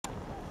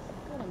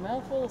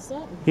mouthful of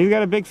something. He's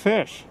got a big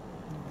fish.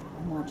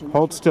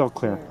 Hold still,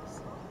 Clear.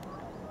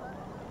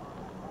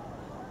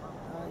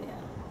 Oh yeah.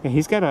 Yeah,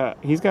 he's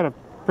got a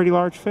pretty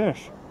large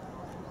fish.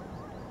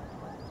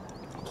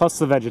 Plus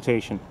the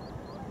vegetation.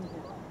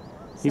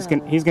 He's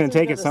gonna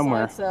take it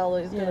somewhere. Side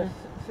salad. He's got a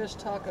fish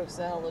taco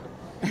salad.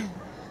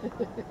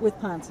 With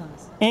pond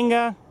sauce.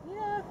 Inga.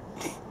 Yeah.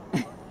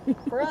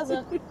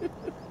 Present.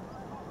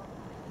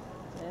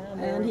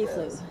 And he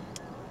flew.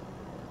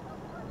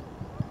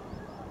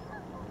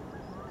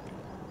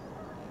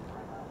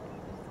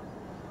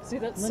 See,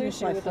 that's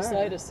sushi with a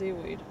side of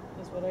seaweed,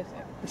 is what I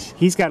think.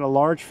 He's got a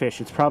large fish.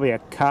 It's probably a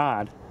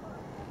cod.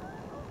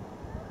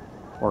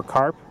 Or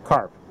carp?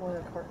 Carp. Or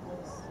a carp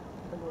was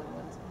the little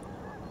ones.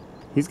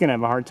 He's going to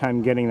have a hard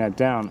time getting that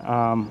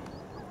down.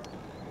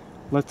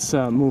 Let's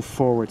move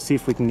forward, see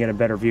if we can get a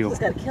better view. He's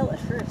got to kill it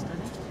first, doesn't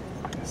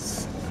he?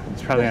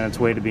 It's probably on its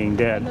way to being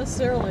dead. Not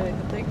necessarily.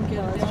 If they can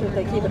get it down If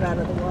they keep it out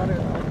of the water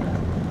like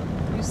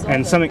that.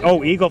 And something,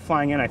 oh, eagle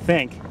flying in, I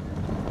think.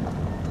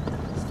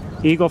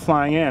 Eagle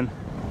flying in.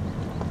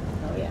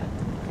 Oh, yeah.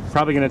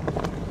 Probably going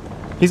to,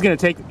 he's going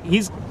to take,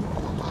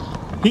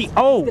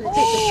 oh,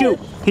 shoot,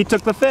 he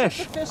took the fish.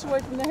 Took the fish away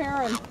from the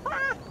heron.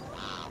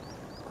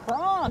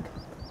 Kronk.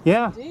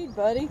 Yeah. Indeed,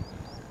 buddy.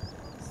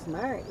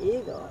 Smart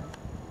eagle.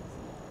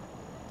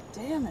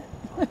 Damn it.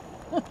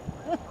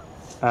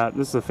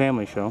 This is a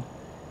family show.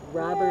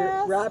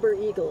 Robber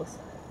eagles.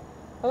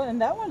 Oh, and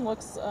that one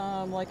looks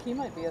like he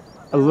might be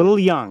a little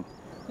young.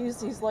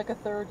 He's like a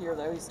third year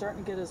though. He's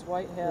starting to get his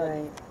white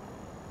head. Right.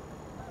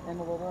 And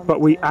a little. But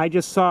I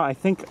just saw. I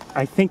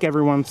think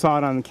everyone saw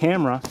it on the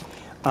camera.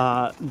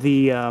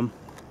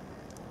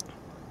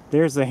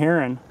 There's the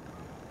heron.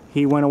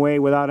 He went away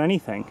without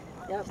anything.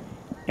 Yep.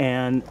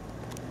 And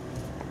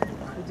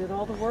he did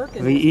all the work.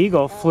 The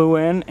eagle flew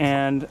in,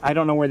 and I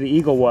don't know where the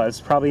eagle was.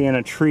 Probably in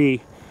a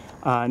tree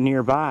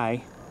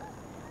nearby.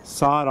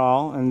 Saw it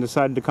all and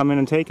decided to come in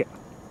and take it.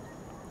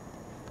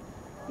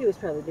 He was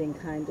probably being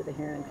kind to the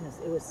heron because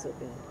it was so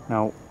good.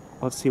 Now,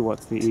 let's see what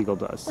the eagle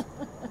does.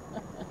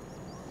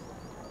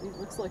 He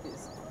looks like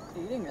he's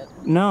eating it.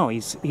 No,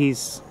 he's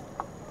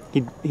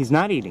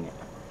not eating it.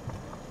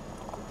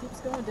 He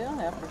keeps going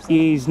down after something.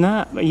 He's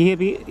not.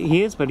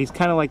 He is, but he's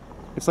kind of like,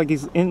 it's like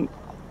he's in.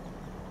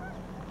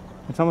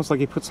 It's almost like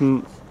he put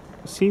some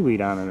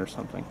seaweed on it or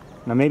something.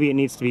 Now maybe it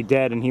needs to be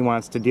dead, and he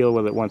wants to deal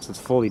with it once it's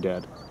fully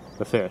dead.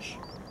 The fish.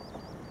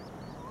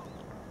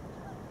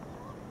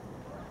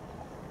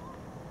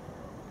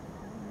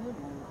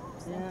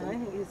 Yeah, I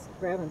think he's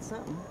grabbing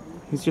something.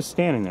 He's just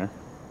standing there.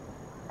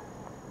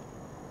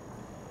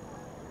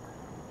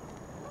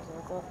 So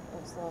I thought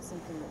I saw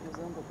something that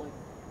resembled like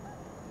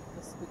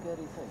a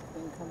spaghetti type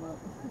thing come up.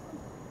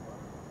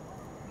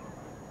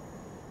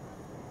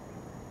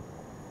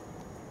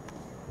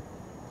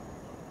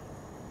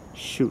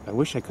 Shoot, I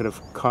wish I could have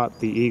caught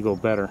the eagle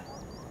better.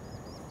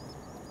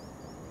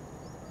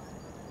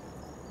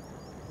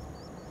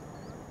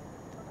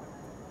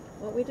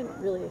 Well, we didn't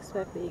really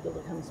expect the eagle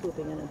to come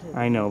swooping in and take it.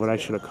 I know, but I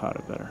should have caught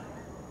it better.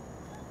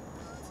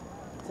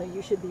 So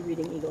you should be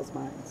reading eagles'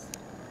 minds.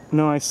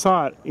 No, I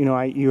saw it. You know,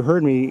 you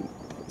heard me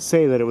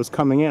say that it was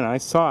coming in. I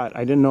saw it. I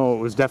didn't know it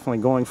was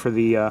definitely going for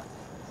the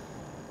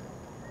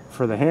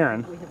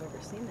heron. We have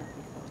ever seen that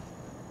before.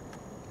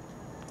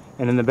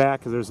 And in the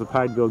back, there's the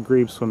pied-billed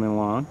grebe swimming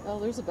along. Oh,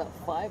 there's about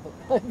 5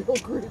 of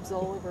pied-billed grebes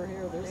all over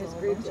here. There's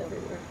grebes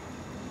everywhere.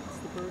 It's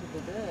the bird of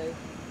the day.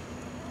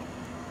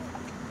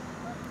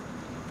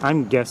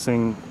 I'm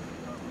guessing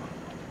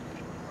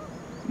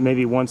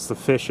maybe once the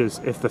fish is,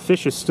 if the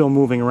fish is still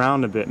moving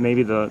around a bit,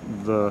 maybe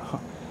the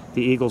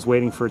eagle's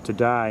waiting for it to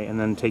die and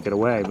then take it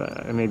away,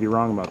 but I may be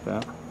wrong about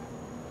that.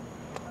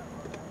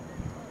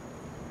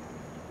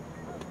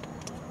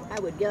 I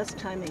would guess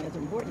timing is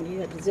important. You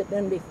had to zip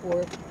in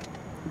before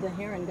the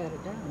heron got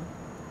it down.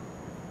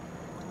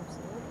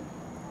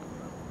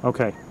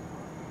 Absolutely. Okay.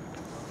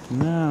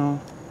 Now.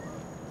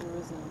 There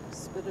is a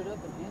spit it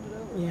up and hand it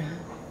over. Yeah.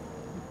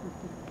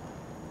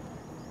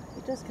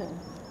 It does kind of.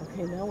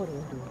 Okay, now what do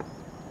I do?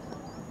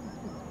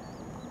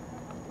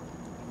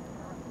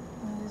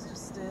 He's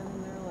just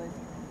standing there like.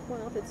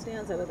 Well, if it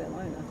stands out of that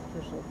line, the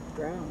fish will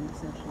drown,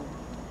 essentially.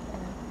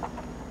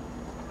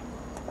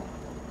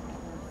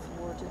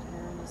 Thwarted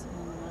heron is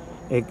hanging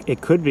out of it.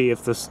 It could be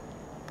if this.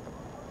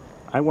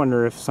 I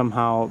wonder if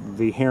somehow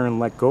the heron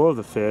let go of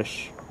the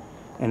fish,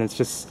 and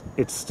it's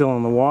still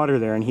in the water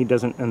there, and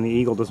and the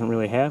eagle doesn't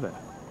really have it.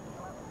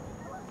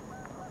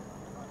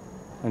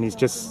 And he's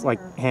just like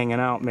hanging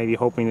out, maybe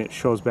hoping it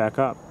shows back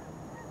up.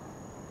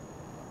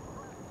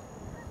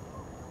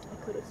 I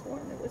could have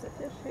sworn there was a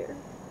fish here.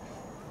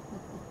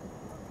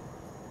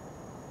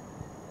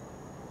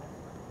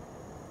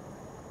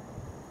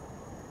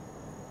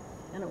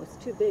 And it was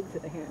too big for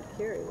the heron to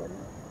carry, wasn't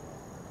it?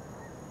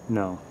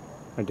 No,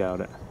 I doubt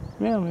it.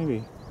 Yeah,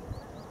 maybe.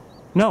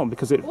 No,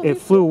 because it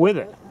flew with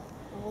it.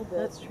 A little bit.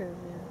 That's true,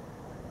 yeah.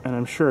 And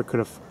I'm sure it could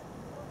have.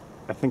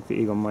 I think the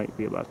eagle might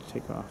be about to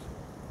take off.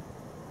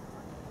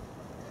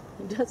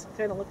 It does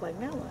kind of look like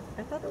melon.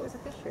 I thought there was a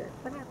fish here.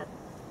 What happened?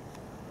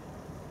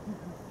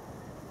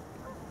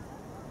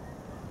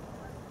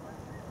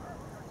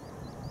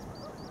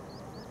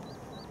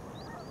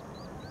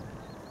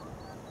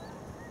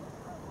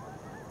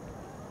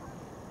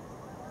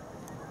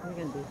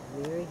 going to be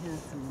very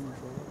handsome when you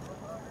grow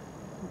up.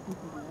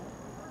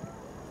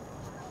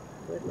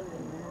 Good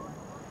looking man.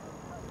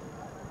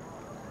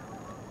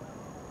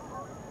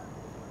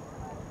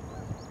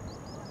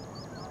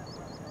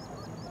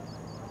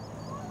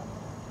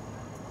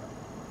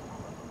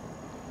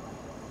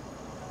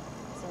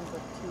 Sounds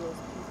like teals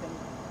peeping.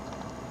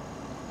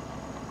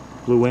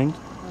 Blue-winged?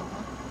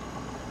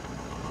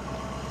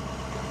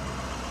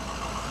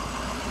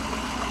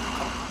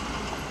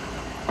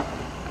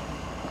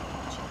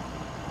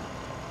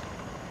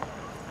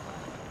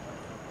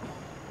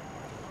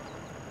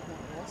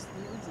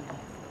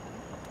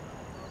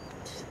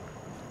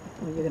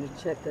 Well, you're going to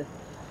check the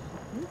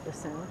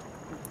sound.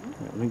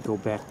 Let me go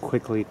back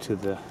quickly to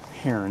the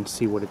heron,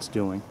 see what it's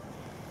doing.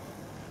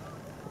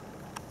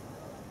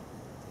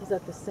 Is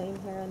that the same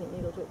heron the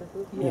eagle took the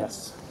food?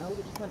 Yes. Oh,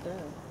 we just went there.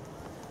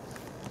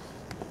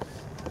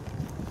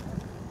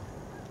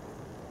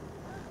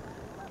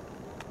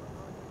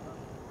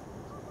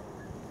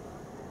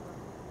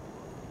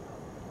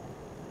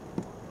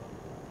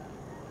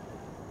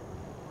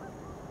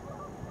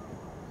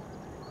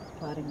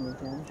 Plotting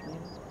revenge, maybe?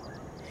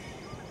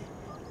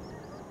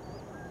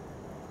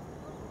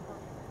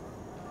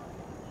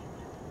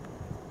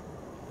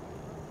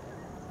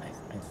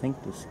 I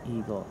think this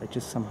eagle, it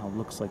just somehow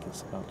looks like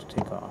it's about to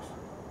take off.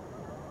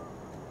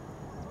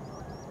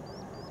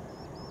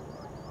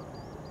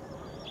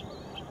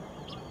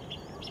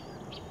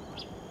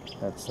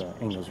 That's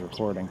Inga's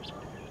recording.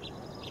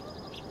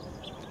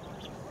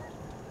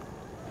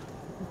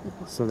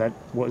 So that,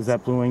 what is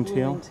that blue-winged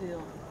teal? Blue-winged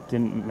teal.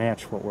 Didn't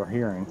match what we're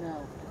hearing. No,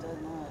 it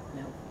does not.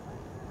 No.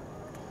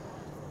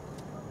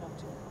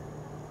 Gotcha.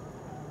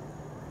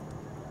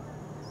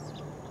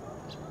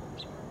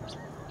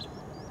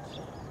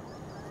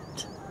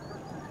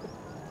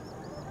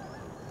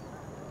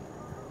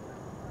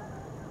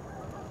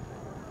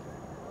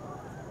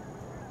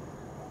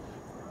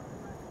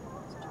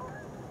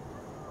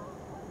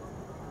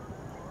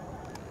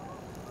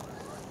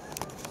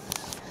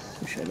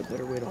 Wish I had a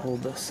better way to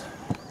hold this.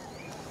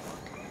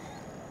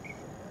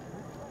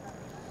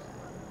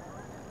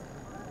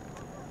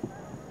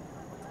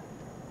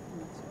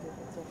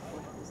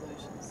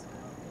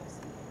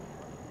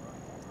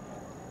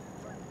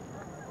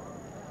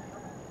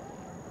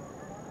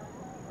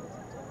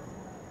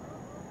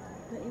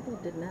 The eagle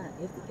did not.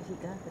 If he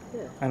got the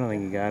fish. I don't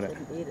think he got it.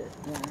 Didn't eat it.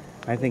 Yeah.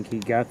 I think he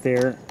got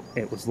there,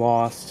 it was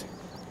lost,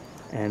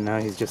 and now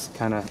he's just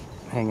kind of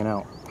hanging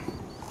out.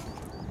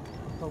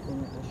 Hoping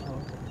it will show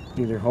up.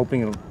 Either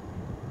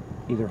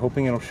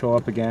hoping it'll show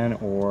up again,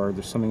 or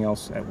there's something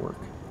else at work.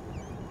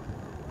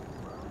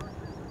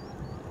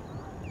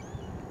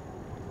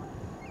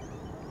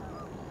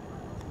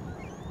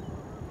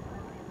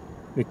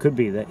 It could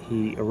be that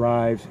he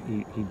arrived,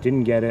 he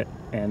didn't get it,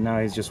 and now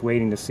he's just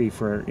waiting to see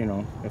for, you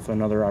know, if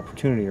another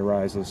opportunity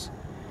arises.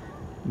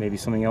 Maybe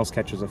something else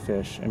catches a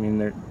fish. I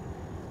mean,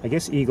 I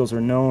guess eagles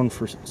are known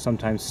for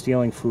sometimes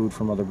stealing food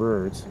from other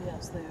birds.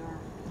 Yes, they are.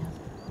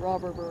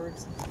 Robber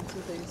birds. That's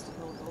what they used to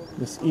call golden.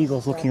 This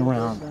eagle's looking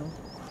around. He's looking at us.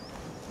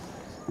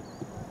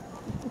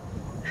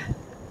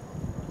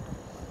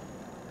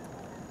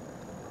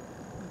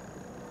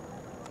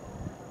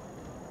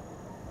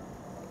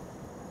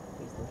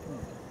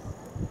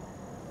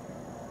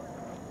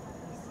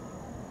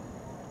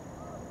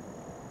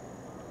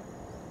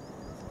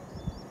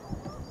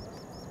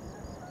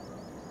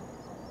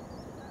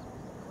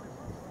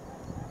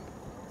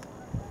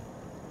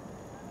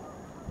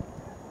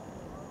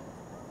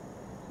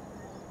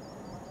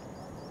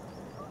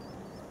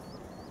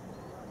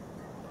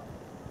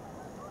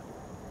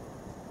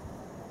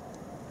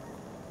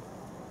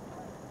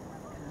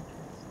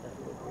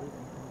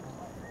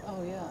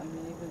 Oh yeah, I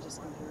mean even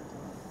just compared to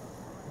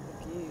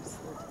the geese,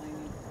 they're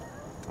tiny.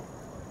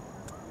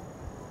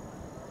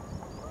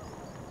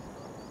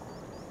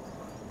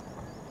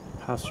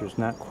 Posture's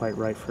not quite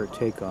right for a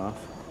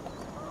takeoff,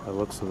 by the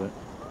looks of it.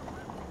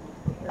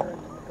 The heron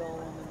and the gull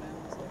on the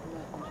mounds like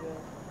Matt and Joe.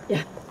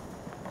 Yeah.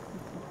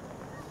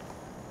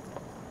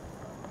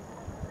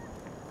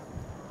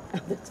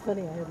 That's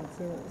funny, I haven't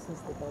seen it since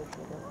the boat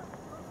showed up.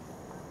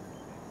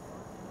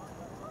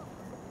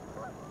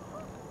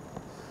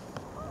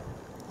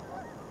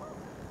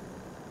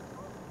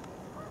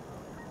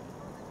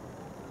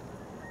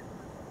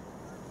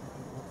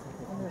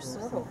 And there's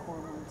several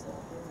cormorants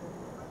out there.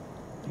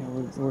 Yeah,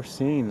 we're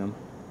seeing them. Yeah,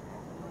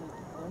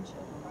 a bunch of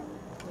them.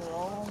 They're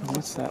all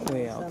What's that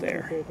way out Something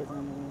there? big is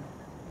on the way.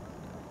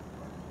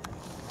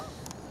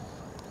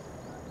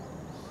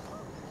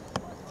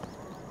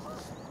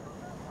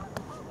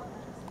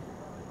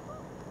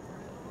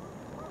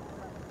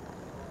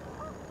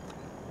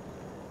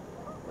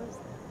 What is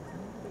that? Is that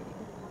a big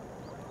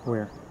eagle?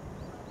 Where?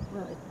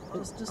 Well,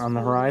 just On the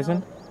floating horizon?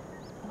 out.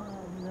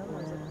 No,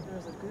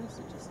 there's a goose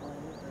that just landed.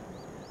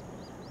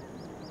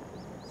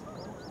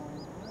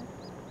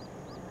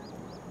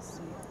 Let's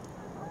see.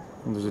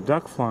 And there's a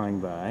duck flying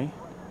by.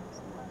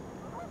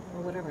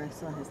 Well, whatever, I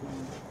saw his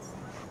name.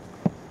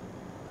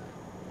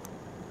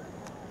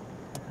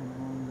 If I'm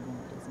wrong, then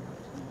it doesn't have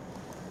to know.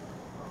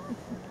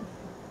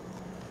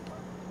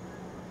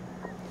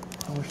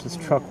 I wish this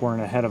truck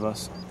weren't ahead of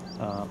us,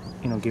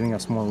 you know, giving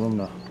us more room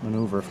to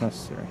maneuver if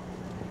necessary.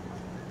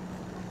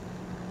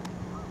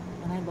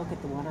 When I look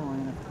at the water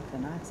line of the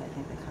Knox, I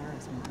think the car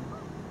is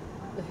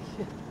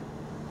moving.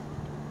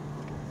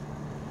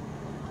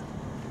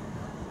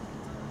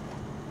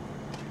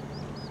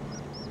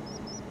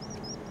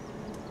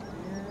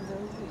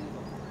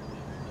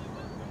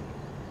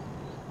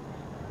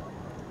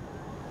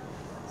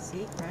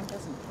 See, crime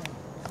doesn't pay.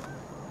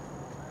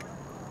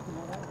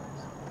 No, that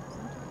works.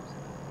 Sometimes.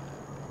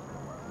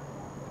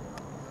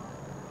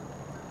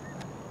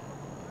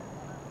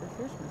 The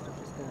fish must have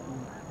just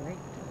gotten raped.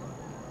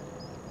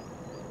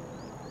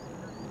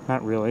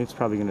 Not really. It's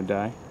probably going to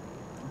die,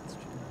 That's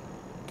true.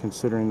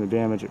 considering the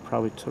damage it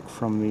probably took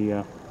from the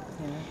Yeah.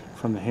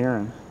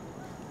 heron.